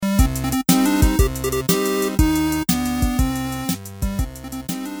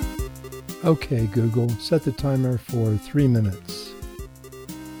Okay, Google, set the timer for 3 minutes.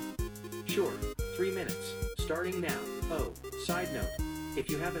 Sure, 3 minutes, starting now. Oh, side note, if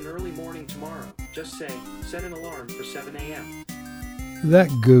you have an early morning tomorrow, just say, set an alarm for 7 a.m. That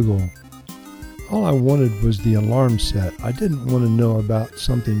Google. All I wanted was the alarm set. I didn't want to know about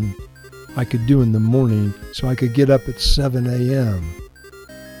something I could do in the morning so I could get up at 7 a.m.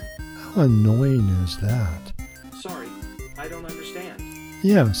 How annoying is that? Sorry, I don't understand.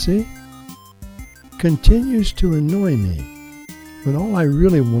 Yeah, see? Continues to annoy me when all I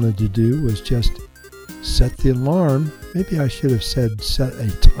really wanted to do was just set the alarm. Maybe I should have said set a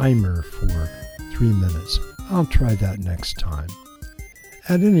timer for 3 minutes. I'll try that next time.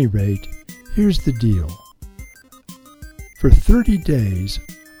 At any rate, here's the deal. For 30 days,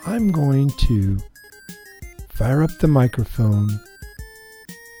 I'm going to fire up the microphone,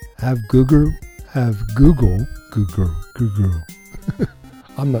 have Google.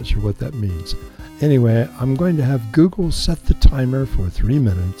 I'm not sure what that means. Anyway, I'm going to have Google set the timer for 3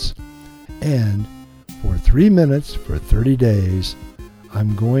 minutes, and for 3 minutes for 30 days,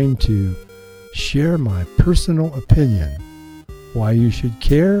 I'm going to share my personal opinion. Why you should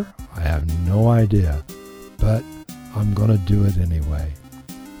care, I have no idea, but I'm going to do it anyway,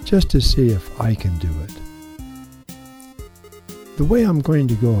 just to see if I can do it. The way I'm going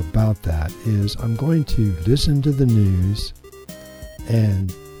to go about that is I'm going to listen to the news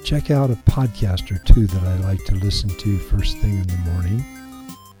and check out a podcast or two that I like to listen to first thing in the morning,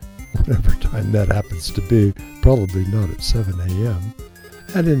 whatever time that happens to be, probably not at 7 a.m.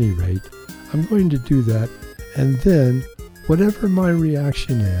 At any rate, I'm going to do that, and then whatever my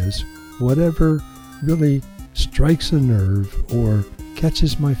reaction is, whatever really strikes a nerve or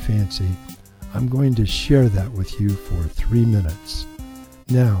catches my fancy, I'm going to share that with you for 3 minutes.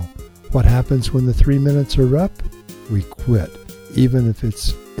 Now, what happens when the 3 minutes are up? We quit, even if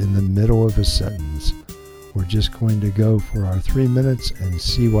it's in the middle of a sentence. We're just going to go for our 3 minutes and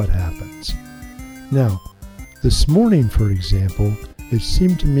see what happens. Now, this morning, for example, it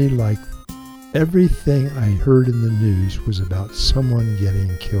seemed to me like everything I heard in the news was about someone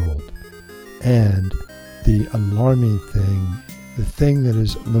getting killed. And the alarming thing, the thing that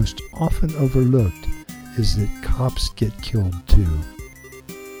is most often overlooked, is that cops get killed too.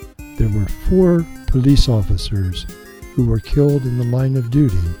 There were 4 police officers who were killed in the line of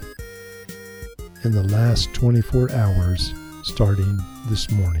duty in the last 24 hours starting this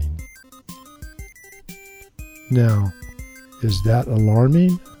morning. Now, is that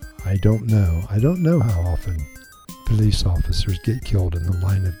alarming? I don't know. I don't know how often police officers get killed in the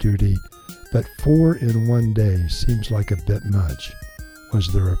line of duty, but 4 in one day seems like a bit much.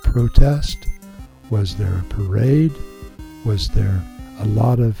 Was there a protest? Was there a parade? Was there a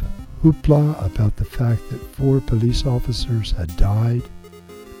lot of hoopla about the fact that 4 police officers had died?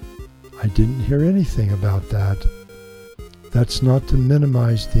 I didn't hear anything about that. That's not to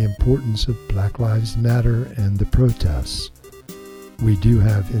minimize the importance of Black Lives Matter and the protests. We do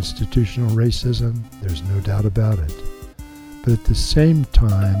have institutional racism, there's no doubt about it. But at the same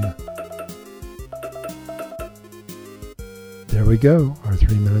time, there we go, our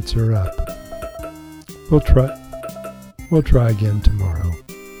 3 minutes are up. We'll try again tomorrow.